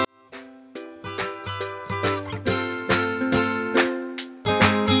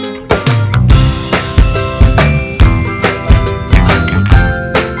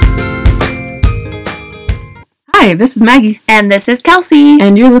Hi, this is Maggie. And this is Kelsey.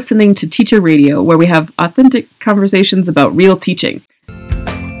 And you're listening to Teacher Radio, where we have authentic conversations about real teaching.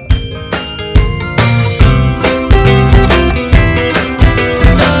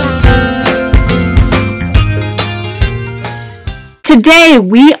 Today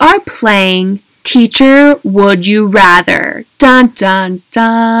we are playing Teacher Would You Rather. Dun dun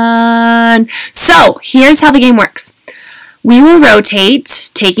dun. So, here's how the game works. We will rotate,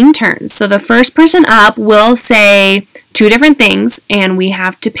 taking turns. So the first person up will say two different things, and we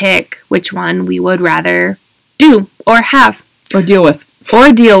have to pick which one we would rather do or have. Or deal with.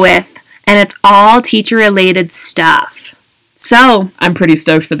 And it's all teacher-related stuff. So, I'm pretty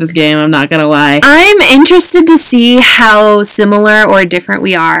stoked for this game, I'm not gonna lie. I'm interested to see how similar or different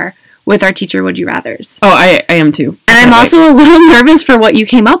we are with our Teacher Would You Rathers. Oh, I am too. And I'm also a little nervous for what you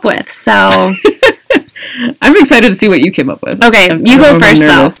came up with, so... I'm excited to see what you came up with. Okay, you go first,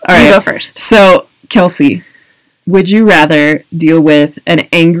 though. All right. You go first. So, Kelsey, would you rather deal with an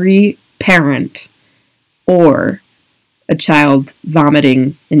angry parent or a child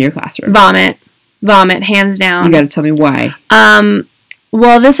vomiting in your classroom? Vomit, hands down. You gotta tell me why.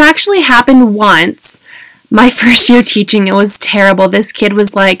 Well, this actually happened once. My first year teaching, it was terrible. This kid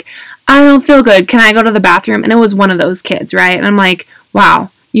was like, I don't feel good. Can I go to the bathroom? And it was one of those kids, right? And I'm like,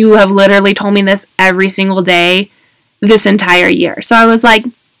 wow. You have literally told me this every single day this entire year. So I was like,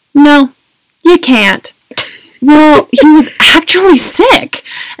 no, you can't. Well, he was actually sick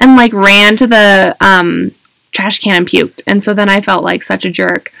and like ran to the trash can and puked. And so then I felt like such a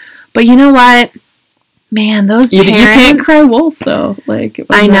jerk. But you know what? Man, those parents... You can't cry wolf, though. Like, it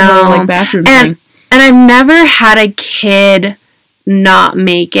was I know. Like bathroom thing. And I've never had a kid not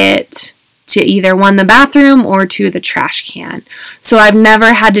make it to either one, the bathroom or to the trash can. So I've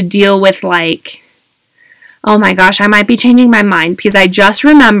never had to deal with like, oh my gosh, I might be changing my mind because I just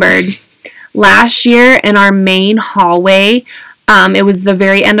remembered last year in our main hallway, it was the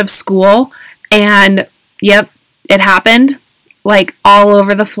very end of school, and yep, it happened like all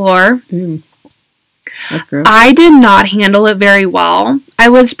over the floor. That's gross. I did not handle it very well. I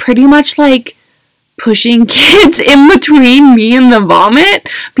was pretty much like pushing kids in between me and the vomit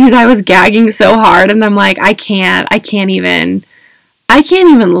because I was gagging so hard, and I'm like, I can't even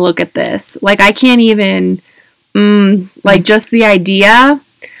look at this. Like, I can't even, like, just the idea.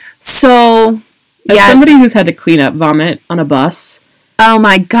 So, as somebody who's had to clean up vomit on a bus. Oh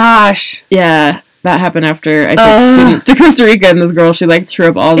my gosh. Yeah, that happened after I took students to Costa Rica, and this girl, she, like, threw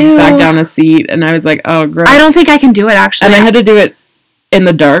up all back down a seat, and I was like, oh, gross. I don't think I can do it, actually. And I had to do it in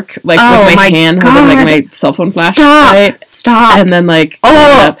the dark, like, with my hand holding, like, my cell phone flashlight. Stop. And then, like,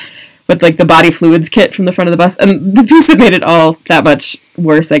 with, like, the body fluids kit from the front of the bus. And the piece that made it all that much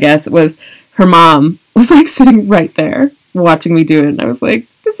worse, I guess, was her mom was, like, sitting right there watching me do it. And I was like,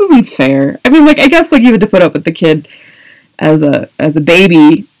 this isn't fair. I mean, like, I guess, like, you had to put up with the kid as a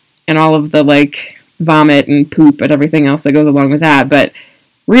baby and all of the, like, vomit and poop and everything else that goes along with that. But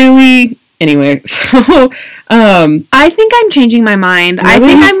really... Anyway, so, I think I'm changing my mind. Really? I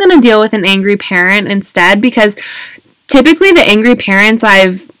think I'm going to deal with an angry parent instead, because typically the angry parents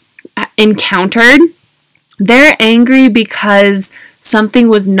I've encountered, they're angry because something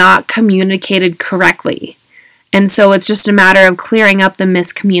was not communicated correctly. And so it's just a matter of clearing up the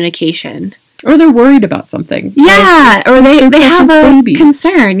miscommunication. Or they're worried about something. Yeah, or they have a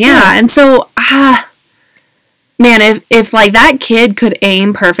concern, yeah. And so, man, if like that kid could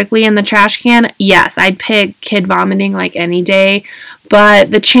aim perfectly in the trash can, yes, I'd pick kid vomiting like any day.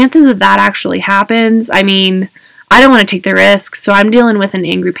 But the chances that actually happens, I mean, I don't want to take the risk, so I'm dealing with an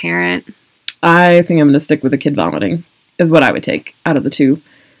angry parent. I think I'm going to stick with the kid vomiting, is what I would take out of the two.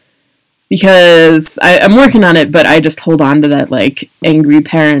 Because I'm working on it, but I just hold on to that, like, angry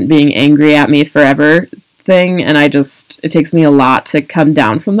parent being angry at me forever thing, and it takes me a lot to come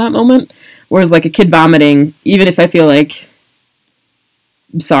down from that moment. Whereas, like, a kid vomiting, even if I feel like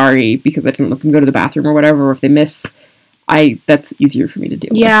I'm sorry because I didn't let them go to the bathroom or whatever, or if they miss, that's easier for me to deal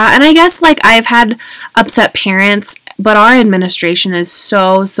with. Yeah, and I guess, like, I've had upset parents, but our administration is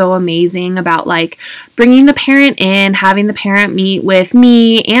so amazing about, like, bringing the parent in, having the parent meet with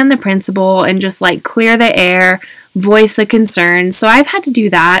me and the principal and just, like, clear the air, voice the concerns. So I've had to do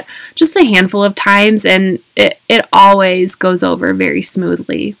that just a handful of times, and it always goes over very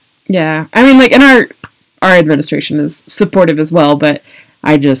smoothly. Yeah, I mean, like, and our administration is supportive as well, but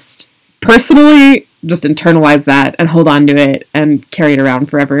I just personally just internalize that and hold on to it and carry it around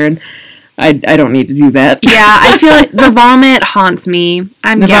forever, and I don't need to do that. Yeah, I feel like the vomit haunts me.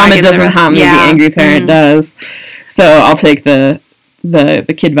 The vomit doesn't haunt me, the angry parent does. So I'll take the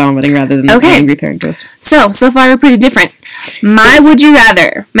the kid vomiting rather than the angry parent ghost. So far we're pretty different. My would you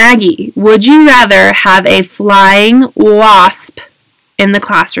rather, Maggie, would you rather have a flying wasp in the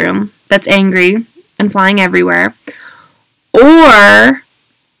classroom that's angry and flying everywhere, or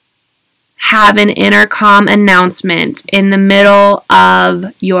have an intercom announcement in the middle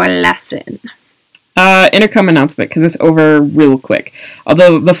of your lesson? Intercom announcement, because it's over real quick.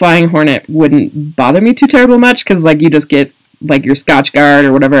 Although the flying hornet wouldn't bother me too terrible much, because, like, you just get, like, your Scotch Guard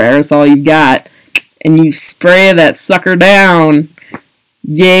or whatever aerosol you've got, and you spray that sucker down.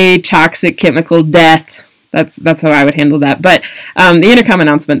 Yay, toxic chemical death. That's how I would handle that. But the intercom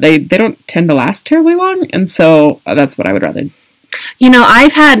announcement, they don't tend to last terribly long, and so that's what I would rather. You know,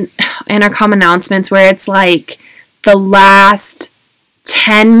 I've had intercom announcements where it's like the last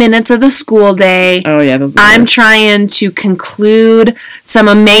 10 minutes of the school day. Oh, yeah. I'm trying to conclude some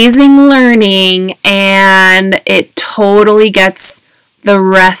amazing learning, and it totally gets the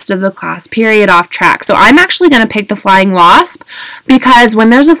rest of the class period off track. So I'm actually going to pick the flying wasp, because when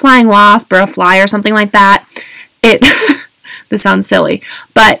there's a flying wasp or a fly or something like that, it this sounds silly,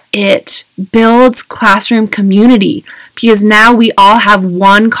 but it builds classroom community, because now we all have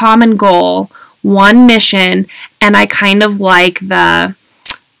one common goal, one mission, and I kind of like the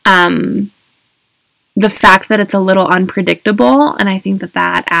fact that it's a little unpredictable, and I think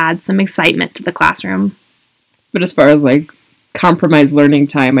that adds some excitement to the classroom. But as far as, like, compromised learning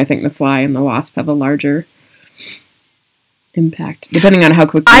time, I think the fly and the wasp have a larger impact, depending on how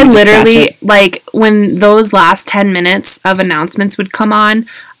quickly I literally, like, when those last 10 minutes of announcements would come on,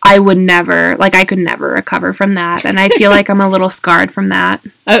 I could never recover from that, and I feel like I'm a little scarred from that.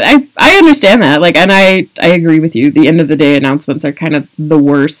 I understand that, like, and I agree with you. The end of the day announcements are kind of the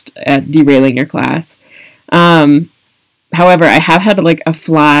worst at derailing your class. However, I have had, like, a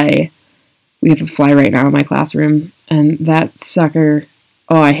fly. We have a fly right now in my classroom, and that sucker,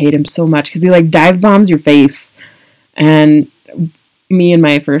 oh, I hate him so much, because he, like, dive bombs your face. And me and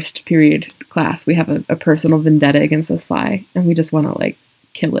my first period class, we have a personal vendetta against this fly, and we just want to, like,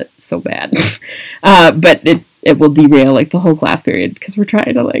 kill it so bad. But it will derail, like, the whole class period, because we're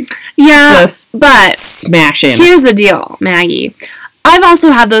trying to, like, but smash him. Here's the deal, Maggie. I've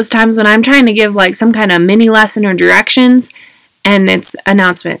also had those times when I'm trying to give, like, some kind of mini lesson or directions, and it's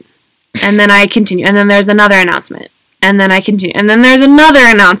announcement. And then I continue, and then there's another announcement. And then I continue. And then there's another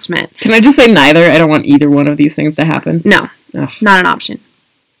announcement. Can I just say neither? I don't want either one of these things to happen. No. Ugh. Not an option.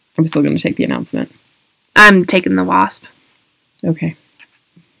 I'm still going to take the announcement. I'm taking the wasp. Okay.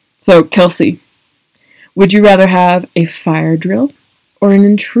 So, Kelsey, would you rather have a fire drill or an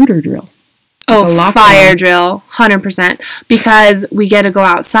intruder drill? Fire drill. 100%. Because we get to go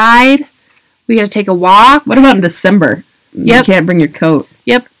outside. We get to take a walk. What about in December? Yep. You can't bring your coat.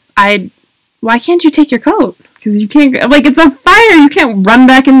 Yep. Why can't you take your coat? Because you can't, like, it's on fire. You can't run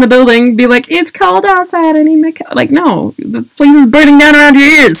back in the building, be like, it's cold outside, I need my coat. Like, no, the place is burning down around your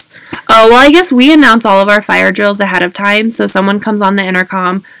ears. Oh, well, I guess we announce all of our fire drills ahead of time, so someone comes on the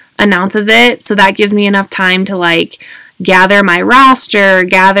intercom, announces it, so that gives me enough time to, like, gather my roster,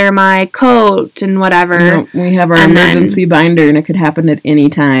 gather my coat, and whatever. No, we have our emergency binder, and it could happen at any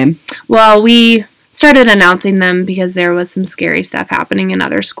time. Well, we started announcing them because there was some scary stuff happening in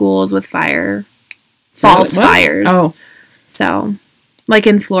other schools with false fires. Oh. So, like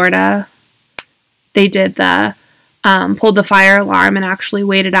in Florida, they did pulled the fire alarm and actually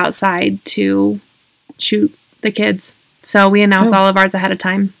waited outside to shoot the kids. So we announced all of ours ahead of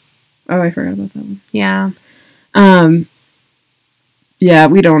time. Oh, I forgot about that one. Yeah. Yeah,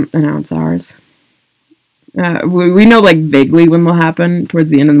 we don't announce ours. We know, like, vaguely when they'll happen towards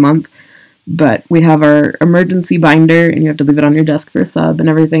the end of the month, but we have our emergency binder, and you have to leave it on your desk for a sub and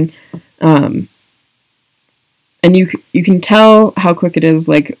everything. And you can tell how quick it is,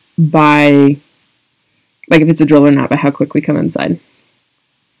 like, by, like, if it's a drill or not, by how quick we come inside.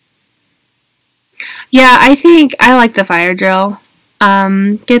 Yeah, I think I like the fire drill.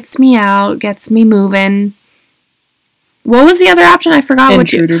 Gets me out, gets me moving. What was the other option? I forgot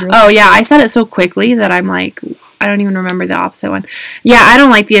what you... Drill. Oh, yeah, I said it so quickly that I'm like, I don't even remember the opposite one. Yeah, I don't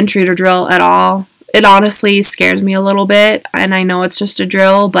like the intruder drill at all. It honestly scares me a little bit, and I know it's just a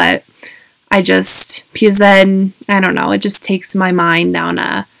drill, but because then, I don't know, it just takes my mind down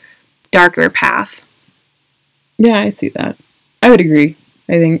a darker path. Yeah, I see that. I would agree.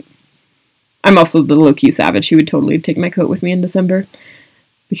 I think I'm also the low-key savage who would totally take my coat with me in December,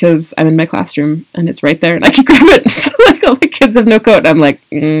 because I'm in my classroom, and it's right there, and I can grab it. So, like, all the kids have no coat, and I'm like,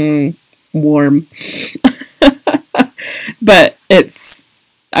 warm. But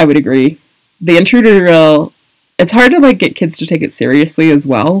I would agree. The intruder drill, it's hard to, like, get kids to take it seriously as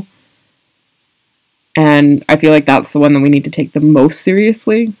well. And I feel like that's the one that we need to take the most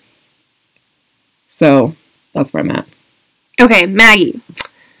seriously. So that's where I'm at. Okay, Maggie.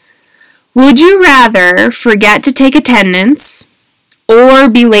 Would you rather forget to take attendance or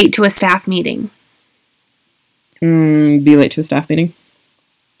be late to a staff meeting? Be late to a staff meeting.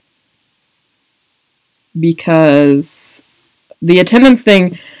 Because the attendance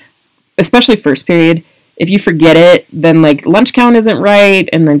thing, especially first period, if you forget it, then like lunch count isn't right,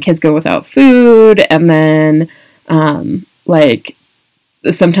 and then kids go without food, and then like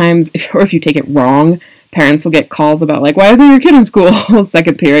sometimes, if you take it wrong, parents will get calls about like, why isn't your kid in school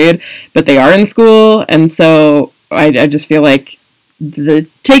second period, but they are in school. And so I just feel like the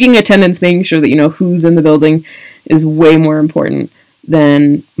taking attendance, making sure that you know who's in the building, is way more important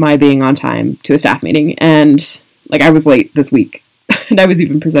than my being on time to a staff meeting. And like, I was late this week and I was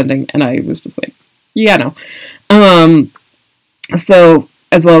even presenting, and I was just like, yeah, no. So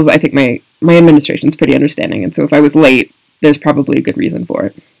as well as I think my administration's pretty understanding, and so if I was late, there's probably a good reason for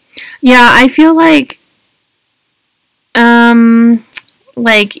it. Yeah, I feel like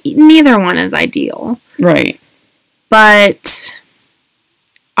neither one is ideal. Right. But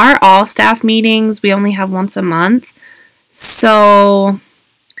our all staff meetings, we only have once a month. So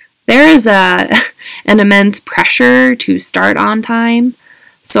there is an immense pressure to start on time.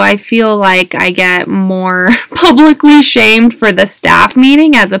 So I feel like I get more publicly shamed for the staff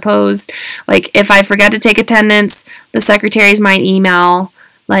meeting, as opposed, like, if I forget to take attendance, the secretaries might email,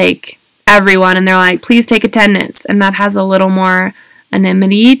 like, everyone, and they're like, please take attendance. And that has a little more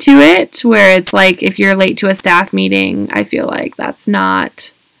anonymity to it, where it's like, if you're late to a staff meeting, I feel like that's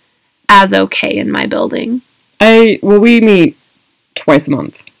not as okay in my building. We meet twice a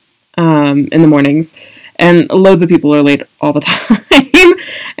month in the mornings, and loads of people are late all the time.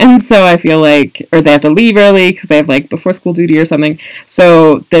 And so I feel like, or they have to leave early because they have like before school duty or something.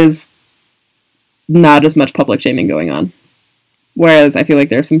 So there's not as much public shaming going on. Whereas I feel like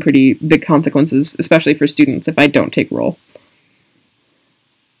there's some pretty big consequences, especially for students, if I don't take roll.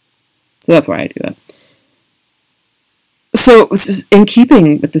 So that's why I do that. So in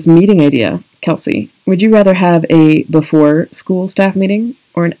keeping with this meeting idea, Kelsey, would you rather have a before school staff meeting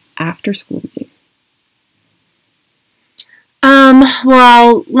or an after school meeting?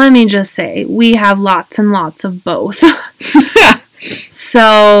 Well, let me just say, we have lots and lots of both.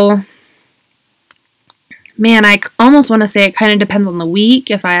 So, man, I almost want to say it kind of depends on the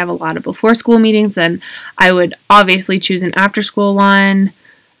week. If I have a lot of before school meetings, then I would obviously choose an after school one.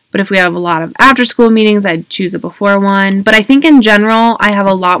 But if we have a lot of after school meetings, I'd choose a before one. But I think in general, I have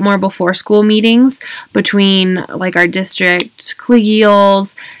a lot more before school meetings between like our district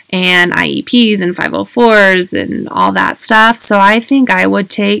collegials and IEPs and 504s and all that stuff. So I think I would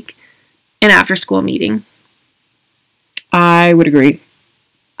take an after school meeting. I would agree.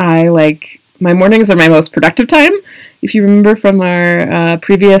 My mornings are my most productive time. If you remember from our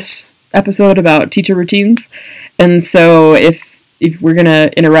previous episode about teacher routines. And so if we're going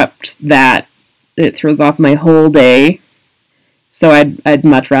to interrupt that, it throws off my whole day. So I'd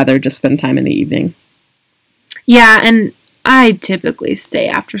much rather just spend time in the evening. Yeah, and I typically stay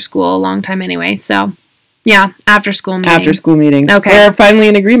after school a long time anyway. So, yeah, after school meeting. After school meeting. Okay. We're finally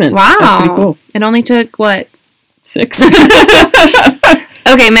in agreement. Wow. That's pretty cool. It only took, what? 6.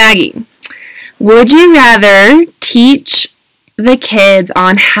 Okay, Maggie. Would you rather teach the kids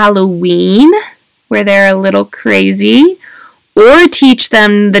on Halloween, where they're a little crazy, or teach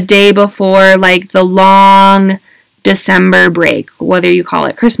them the day before, like the long December break, whether you call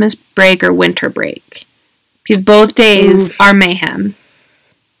it Christmas break or winter break? Because both days are mayhem.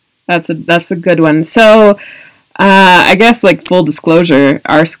 That's a good one. So, I guess, like, full disclosure,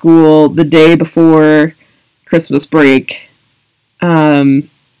 our school, the day before Christmas break,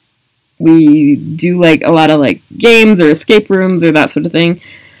 we do, like, a lot of, like, games or escape rooms or that sort of thing.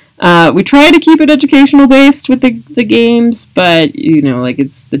 We try to keep it educational based with the games, but, you know, like,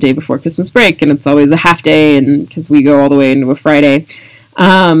 it's the day before Christmas break, and it's always a half day, and because we go all the way into a Friday.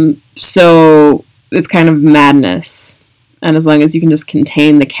 So it's kind of madness. And as long as you can just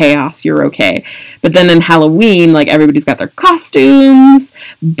contain the chaos, you're okay. But then in Halloween, like, everybody's got their costumes.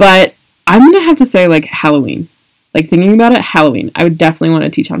 But I'm going to have to say, like, Halloween. Like, thinking about it, Halloween. I would definitely want to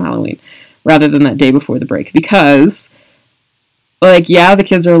teach on Halloween rather than that day before the break. Because, like, yeah, the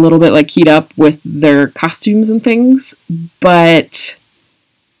kids are a little bit, like, keyed up with their costumes and things. But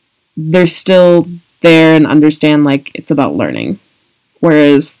they're still there and understand, like, it's about learning.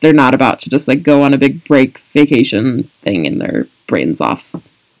 Whereas they're not about to just, like, go on a big break vacation thing and their brains off.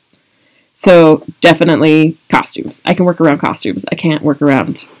 So definitely costumes. I can work around costumes. I can't work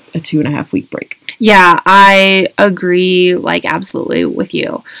around a 2.5-week break. Yeah, I agree, like, absolutely with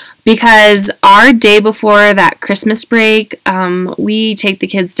you. Because our day before that Christmas break, we take the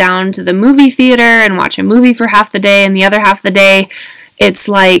kids down to the movie theater and watch a movie for half the day, and the other half of the day, it's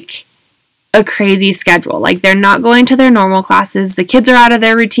like a crazy schedule. Like, they're not going to their normal classes, the kids are out of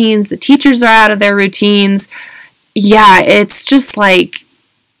their routines, the teachers are out of their routines. Yeah, it's just like,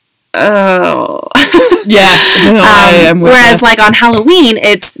 oh. Yeah. No, whereas, like, on Halloween,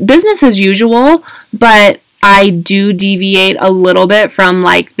 it's business as usual, but I do deviate a little bit from,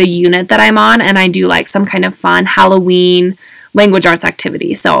 like, the unit that I'm on, and I do, like, some kind of fun Halloween language arts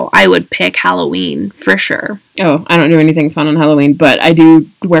activity. So I would pick Halloween for sure. Oh, I don't do anything fun on Halloween, but I do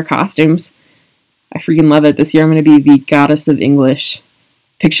wear costumes. I freaking love it. This year I'm going to be the goddess of English.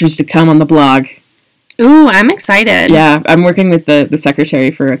 Pictures to come on the blog. Ooh, I'm excited. Yeah, I'm working with the secretary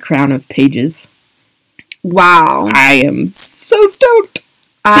for a crown of pages. Wow. I am so stoked.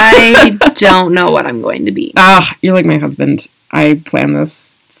 I don't know what I'm going to be. Ah, you're like my husband. I plan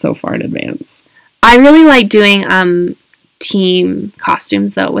this so far in advance. I really like doing team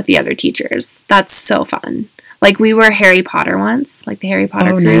costumes, though, with the other teachers. That's so fun. Like, we were Harry Potter once, like the Harry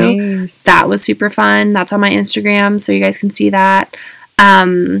Potter crew. Nice. That was super fun. That's on my Instagram, so you guys can see that.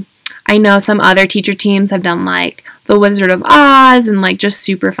 I know some other teacher teams have done, like, the Wizard of Oz and, like, just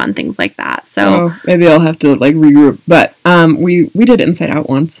super fun things like that. So maybe I'll have to, like, regroup. But we did Inside Out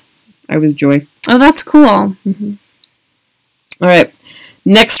once. I was Joy. Oh, that's cool. Mm-hmm. All right.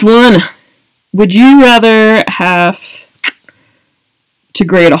 Next one. Would you rather have to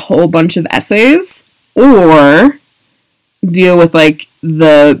grade a whole bunch of essays or deal with, like,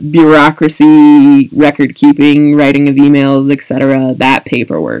 the bureaucracy, record keeping, writing of emails, etc., that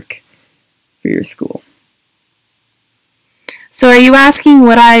paperwork for your school? So are you asking,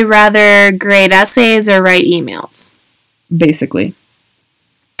 would I rather grade essays or write emails? Basically.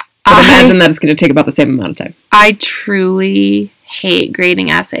 But I imagine that it's going to take about the same amount of time. I truly hate grading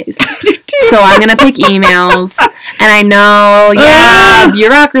essays. So I'm going to pick emails. And I know,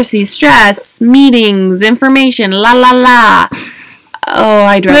 bureaucracy, stress, meetings, information, la la la. Oh,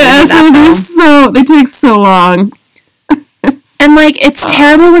 I'd rather the essays they take so long. And, like, it's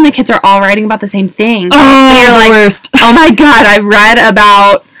terrible when the kids are all writing about the same thing. Oh, you're like, worst. Oh my god, I've read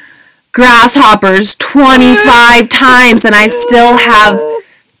about grasshoppers 25 times and I still have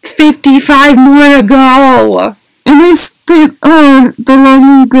 55 more to go. And the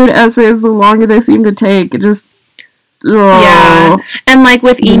longer you grade essays, the longer they seem to take. It just, Yeah. And, like,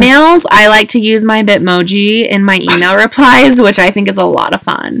 with emails, I like to use my Bitmoji in my email replies, which I think is a lot of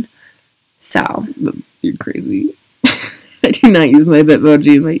fun. So. You're crazy. I do not use my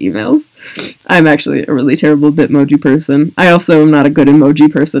Bitmoji in my emails. I'm actually a really terrible Bitmoji person. I also am not a good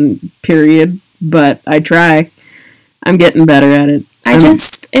emoji person, period. But I try. I'm getting better at it.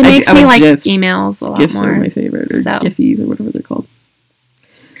 It makes me like GIFs. Emails a lot GIFs more. GIFs are my favorite, or Giphies, or whatever they're called.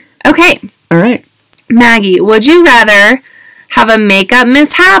 Okay. All right. Maggie, would you rather have a makeup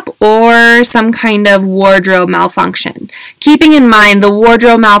mishap or some kind of wardrobe malfunction? Keeping in mind, the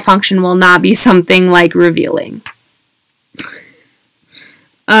wardrobe malfunction will not be something, like, revealing.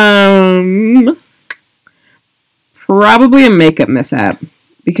 Probably a makeup mishap,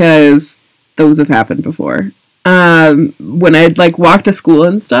 because those have happened before. When I'd, like, walk to school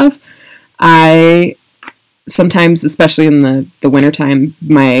and stuff, I sometimes, especially in the wintertime,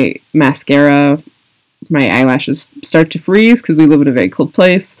 my mascara, my eyelashes start to freeze because we live in a very cold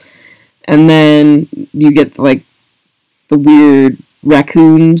place. And then you get, like, the weird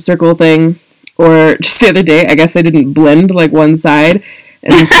raccoon circle thing. Or just the other day, I guess I didn't blend, like, one side.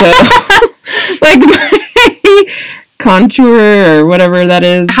 And so, like, my contour or whatever that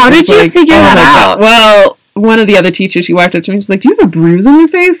is. How did you figure that out? Well, one of the other teachers, she walked up to me and she's like, do you have a bruise on your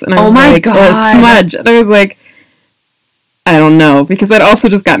face? And I was like, God. A smudge. And I was like, I don't know. Because I'd also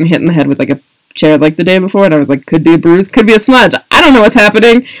just gotten hit in the head with, like, a chair, like, the day before. And I was like, could be a bruise, could be a smudge. I don't know what's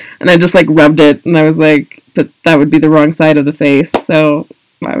happening. And I just, like, rubbed it. And I was like, but that would be the wrong side of the face. So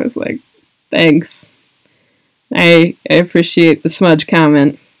I was like, thanks. I appreciate the smudge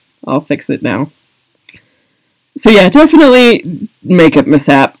comment. I'll fix it now. So yeah, definitely makeup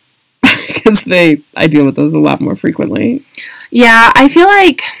mishap. Because I deal with those a lot more frequently. Yeah, I feel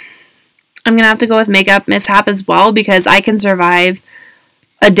like I'm going to have to go with makeup mishap as well, because I can survive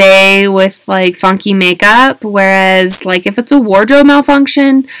a day with, like, funky makeup, whereas, like, if it's a wardrobe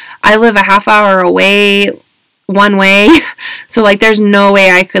malfunction, I live a half hour away, one way, so, like, there's no way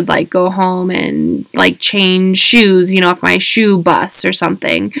I could, like, go home and, like, change shoes, you know, if my shoe busts or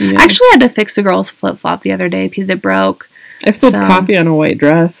something. Yeah. I actually had to fix a girl's flip-flop the other day because it broke. I spilled coffee on a white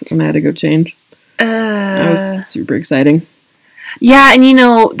dress and I had to go change. That was super exciting. Yeah, and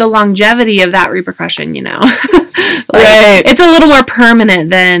the longevity of that repercussion, Right. It's a little more permanent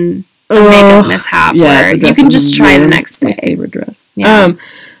than a makeup mishap where you can just try the next day. My favorite dress. Yeah.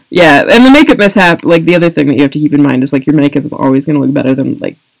 Yeah, and the makeup mishap, like, the other thing that you have to keep in mind is, like, your makeup is always going to look better than,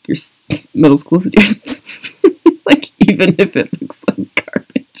 like, your middle school students. Like, even if it looks like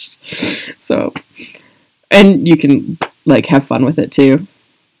garbage. So, and you can, like, have fun with it, too.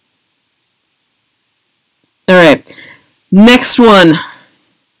 Alright, next one.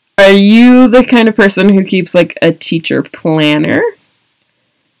 Are you the kind of person who keeps, like, a teacher planner?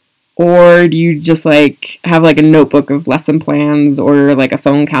 Or do you just, like, have, like, a notebook of lesson plans or, like, a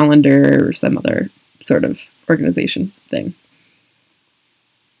phone calendar or some other sort of organization thing?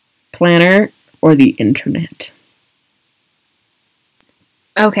 Planner or the internet?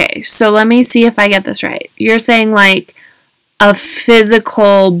 Okay, so let me see if I get this right. You're saying, like, a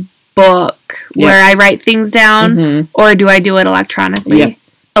physical book where I write things down, or do I do it electronically? Yep.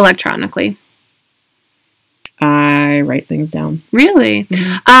 Electronically. I write things down. Really?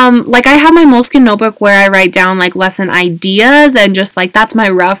 Like, I have my Moleskine notebook where I write down, like, lesson ideas and just, like, that's my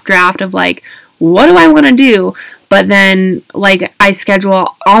rough draft of, like, what do I want to do? But then, like, I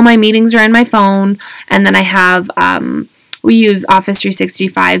schedule all my meetings are in my phone, and then I have, we use Office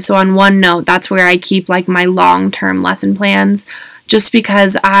 365, so on OneNote, that's where I keep, like, my long-term lesson plans, just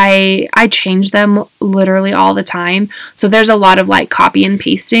because I change them literally all the time. So there's a lot of, like, copy and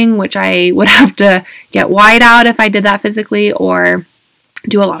pasting, which I would have to get white out if I did that physically, or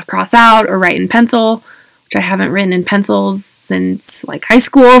do a lot of cross out, or write in pencil, which I haven't written in pencils since, like, high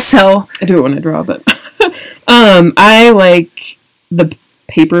school, so. I do it when I draw, but I like the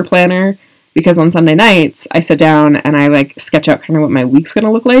paper planner because on Sunday nights, I sit down and I, like, sketch out kind of what my week's going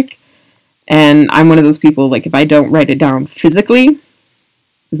to look like. And I'm one of those people, like, if I don't write it down physically,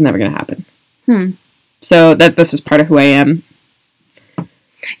 it's never going to happen. So this is part of who I am.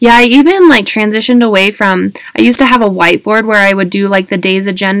 Yeah, I even, like, transitioned away from, I used to have a whiteboard where I would do, like, the day's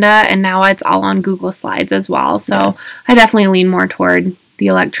agenda, and now it's all on Google Slides as well. So I definitely lean more toward the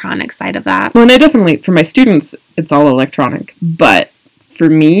electronic side of that. Well, and I definitely, for my students, it's all electronic. But for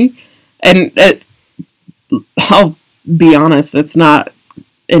me, and I'll be honest, it's not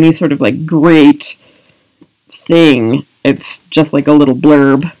any sort of, like, great thing. It's just, like, a little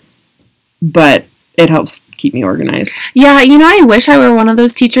blurb. But it helps keep me organized. Yeah, I wish I were one of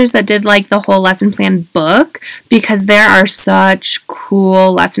those teachers that did, like, the whole lesson plan book, because there are such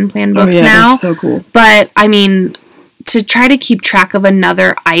cool lesson plan books now. They're so cool. But, I mean, to try to keep track of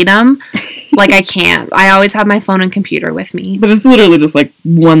another item, like, I can't. I always have my phone and computer with me. But it's literally just, like,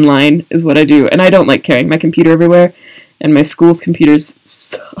 one line is what I do. And I don't like carrying my computer everywhere. And my school's computers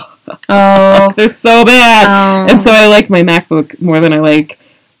they're so bad. And so I like my MacBook more than I like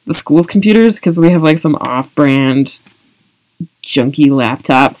the school's computers, because we have, like, some off-brand junky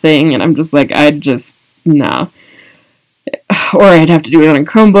laptop thing, and I'm just like, no. Or I'd have to do it on a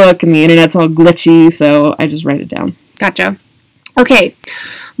Chromebook, and the internet's all glitchy, so I just write it down. Gotcha. Okay.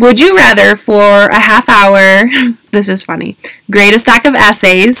 Would you rather, for a half hour, this is funny, grade a stack of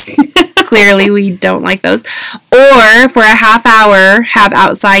essays, clearly we don't like those, or for a half hour, have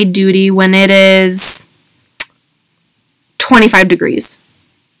outside duty when it is 25 degrees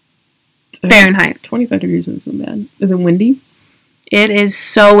Fahrenheit? 25 degrees isn't bad. Is it windy? It is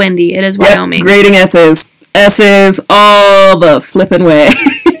so windy. It is Wyoming. Grading essays. Essays all the flippin' way.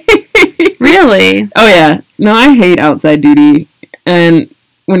 Really? Oh, yeah. No, I hate outside duty. And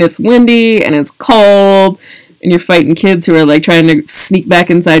when it's windy and it's cold and you're fighting kids who are, like, trying to sneak back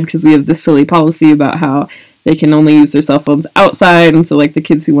inside because we have this silly policy about how they can only use their cell phones outside. And so, like, the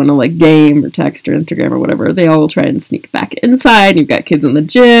kids who want to, like, game or text or Instagram or whatever, they all try and sneak back inside. And you've got kids in the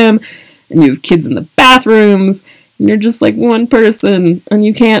gym and you have kids in the bathrooms. And you're just, like, one person, and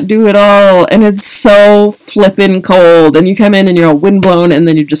you can't do it all, and it's so flippin' cold, and you come in and you're all windblown, and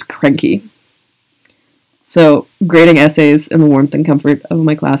then you're just cranky. So, grading essays in the warmth and comfort of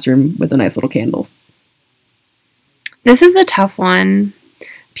my classroom with a nice little candle. This is a tough one,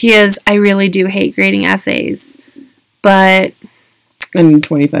 because I really do hate grading essays, but... In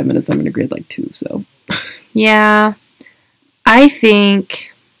 25 minutes, I'm going to grade, like, 2, so... Yeah, I think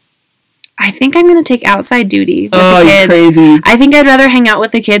I'm going to take outside duty with the kids. You're crazy. I think I'd rather hang out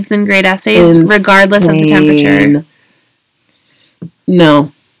with the kids than grade essays, regardless of the temperature.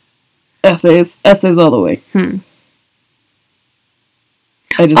 No. Essays all the way.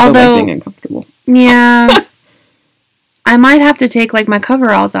 I just don't like being uncomfortable. Yeah. I might have to take, like, my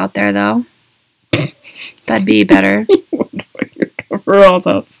coveralls out there, though. That'd be better. You wouldn't wear your coveralls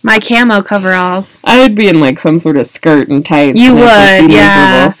out. My camo coveralls. I would be in like some sort of skirt and tights. You would,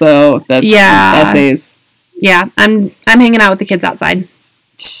 yeah. Miserable, so that's essays. Yeah, I'm hanging out with the kids outside.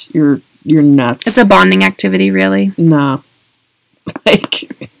 You're nuts. It's a bonding activity, really. No.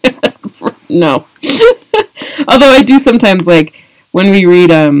 Like, no. Although I do sometimes, like, when we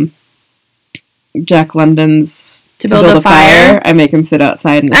read Jack London's To Build a Fire, I make him sit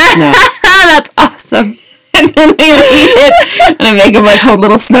outside in the snow. That's awesome. And then they eat it, and I make them, like, hold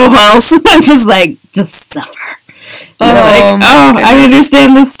little snowballs. I'm just like, just suffer. I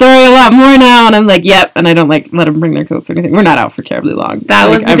understand this story a lot more now. And I'm like, yep. And I don't, like, let them bring their coats or anything. We're not out for terribly long. That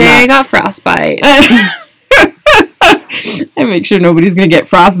was the day I got frostbite. I make sure nobody's going to get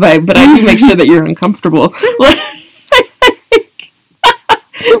frostbite, but I do make sure that you're uncomfortable.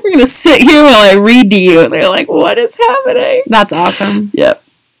 We're going to sit here while I read to you. And they're like, what is happening? That's awesome. Yep.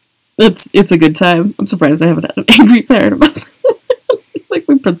 It's a good time. I'm surprised I haven't had an angry parent about it. Like,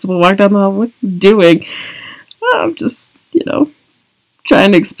 my principal walked down the hall. What are you doing? I'm just,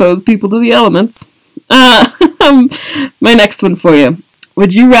 trying to expose people to the elements. My next one for you.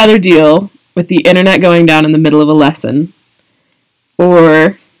 Would you rather deal with the internet going down in the middle of a lesson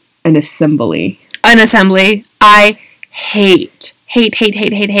or an assembly? An assembly. I hate when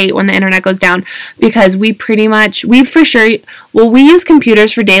the internet goes down, because we use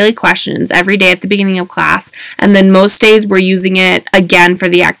computers for daily questions every day at the beginning of class, and then most days we're using it again for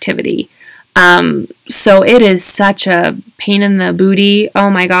the activity. So it is such a pain in the booty. Oh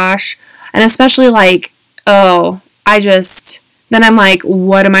my gosh. And especially then I'm like,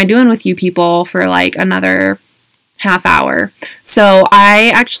 what am I doing with you people for like another half hour? So I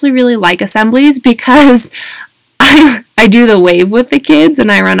actually really like assemblies because I do the wave with the kids,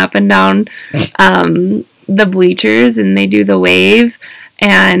 and I run up and down the bleachers, and they do the wave,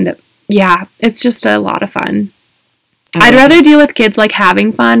 and yeah, it's just a lot of fun. I'd rather deal with kids like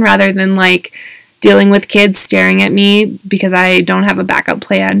having fun rather than like dealing with kids staring at me because I don't have a backup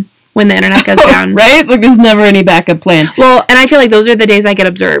plan when the internet goes down. Right? Like, there's never any backup plan. Well, and I feel like those are the days I get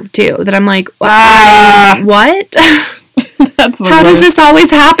observed too, that I'm like, what? How does this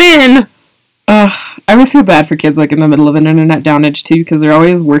always happen? I always feel bad for kids, like, in the middle of an internet downage, too, because they're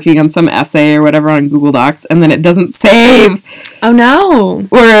always working on some essay or whatever on Google Docs, and then it doesn't save. Oh, no.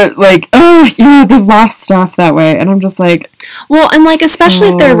 Or, like, they've lost stuff that way, and I'm just like... Well, and, like, especially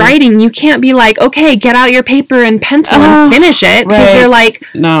if they're writing, you can't be like, okay, get out your paper and pencil and finish it, because you're like,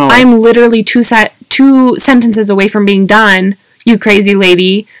 no. I'm literally two sentences away from being done, you crazy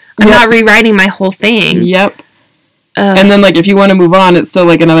lady. I'm not rewriting my whole thing. Yep. And then, like, if you want to move on, it's still,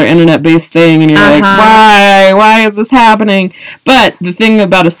 like, another internet-based thing, and you're like, why? Why is this happening? But the thing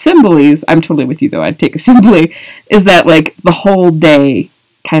about assemblies, I'm totally with you, though, I'd take assembly, is that, like, the whole day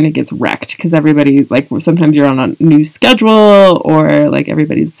kind of gets wrecked, because everybody's, like, sometimes you're on a new schedule, or, like,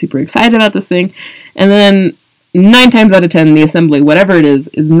 everybody's super excited about this thing, and then 9 times out of 10, the assembly, whatever it is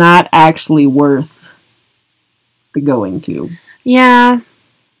not actually worth the going to. Yeah.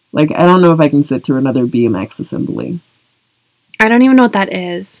 Like, I don't know if I can sit through another BMX assembly. I don't even know what that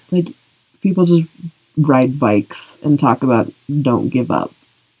is. Like, people just ride bikes and talk about don't give up.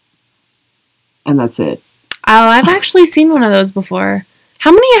 And that's it. Oh, I've actually seen one of those before.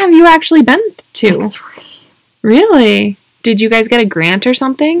 How many have you actually been to? Like 3. Really? Did you guys get a grant or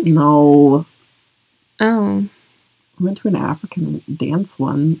something? No. Oh. I went to an African dance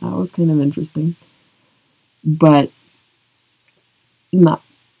one. That was kind of interesting. But not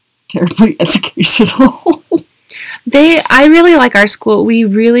terribly educational. I really like our school. We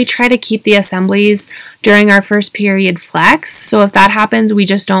really try to keep the assemblies during our first period flex. So if that happens, we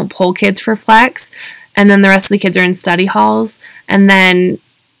just don't pull kids for flex. And then the rest of the kids are in study halls. And then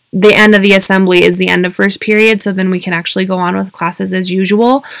the end of the assembly is the end of first period. So then we can actually go on with classes as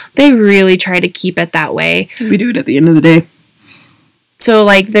usual. They really try to keep it that way. We do it at the end of the day. So,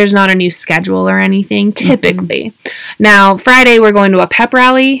 like, there's not a new schedule or anything, typically. Mm-hmm. Now, Friday, we're going to a pep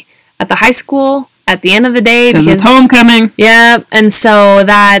rally at the high school at the end of the day. Because it's homecoming. Yeah, and so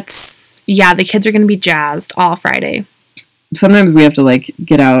the kids are going to be jazzed all Friday. Sometimes we have to, like,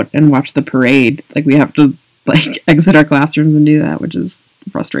 get out and watch the parade. Like, we have to, like, exit our classrooms and do that, which is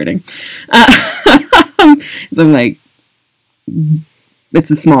frustrating. So, like, it's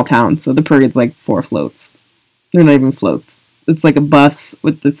a small town, so the parade's, like, 4 floats. They're not even floats. It's like a bus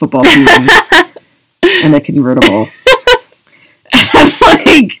with the football team and a convertible.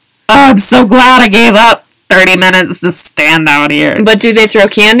 Like, I'm so glad I gave up 30 minutes to stand out here. But do they throw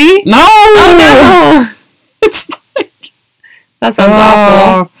candy? No! Oh, no! It's like... That sounds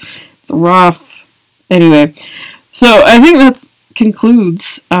awful. It's rough. Anyway, so I think that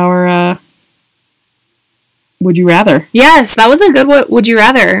concludes our Would you rather? Yes, that was a good would you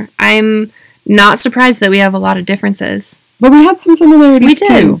rather. I'm not surprised that we have a lot of differences. But we had some similarities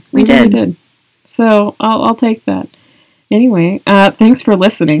too. We did. Really did. So I'll take that. Anyway, thanks for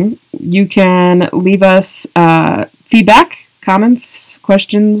listening. You can leave us feedback, comments,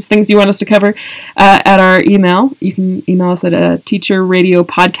 questions, things you want us to cover at our email. You can email us at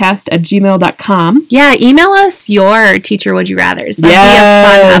teacherradiopodcast@gmail.com. Yeah, email us your teacher would you rathers. That'd be a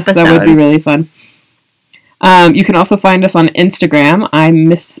fun episode. That would be really fun. You can also find us on Instagram. I'm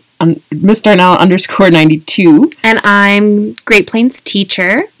Miss Darnell _92. And I'm Great Plains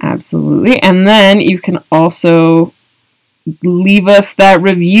Teacher. Absolutely. And then you can also leave us that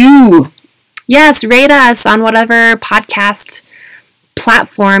review. Yes, rate us on whatever podcast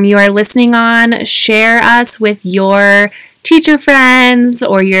platform you are listening on. Share us with your teacher friends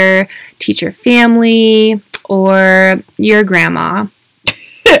or your teacher family or your grandma.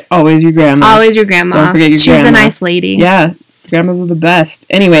 Always your grandma. Always your grandma. Don't forget your grandma. She's a nice lady. Yeah, grandmas are the best.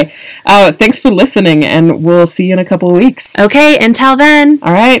 Anyway, thanks for listening, and we'll see you in a couple of weeks. Okay, until then.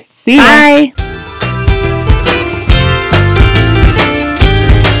 All right, see ya. Bye.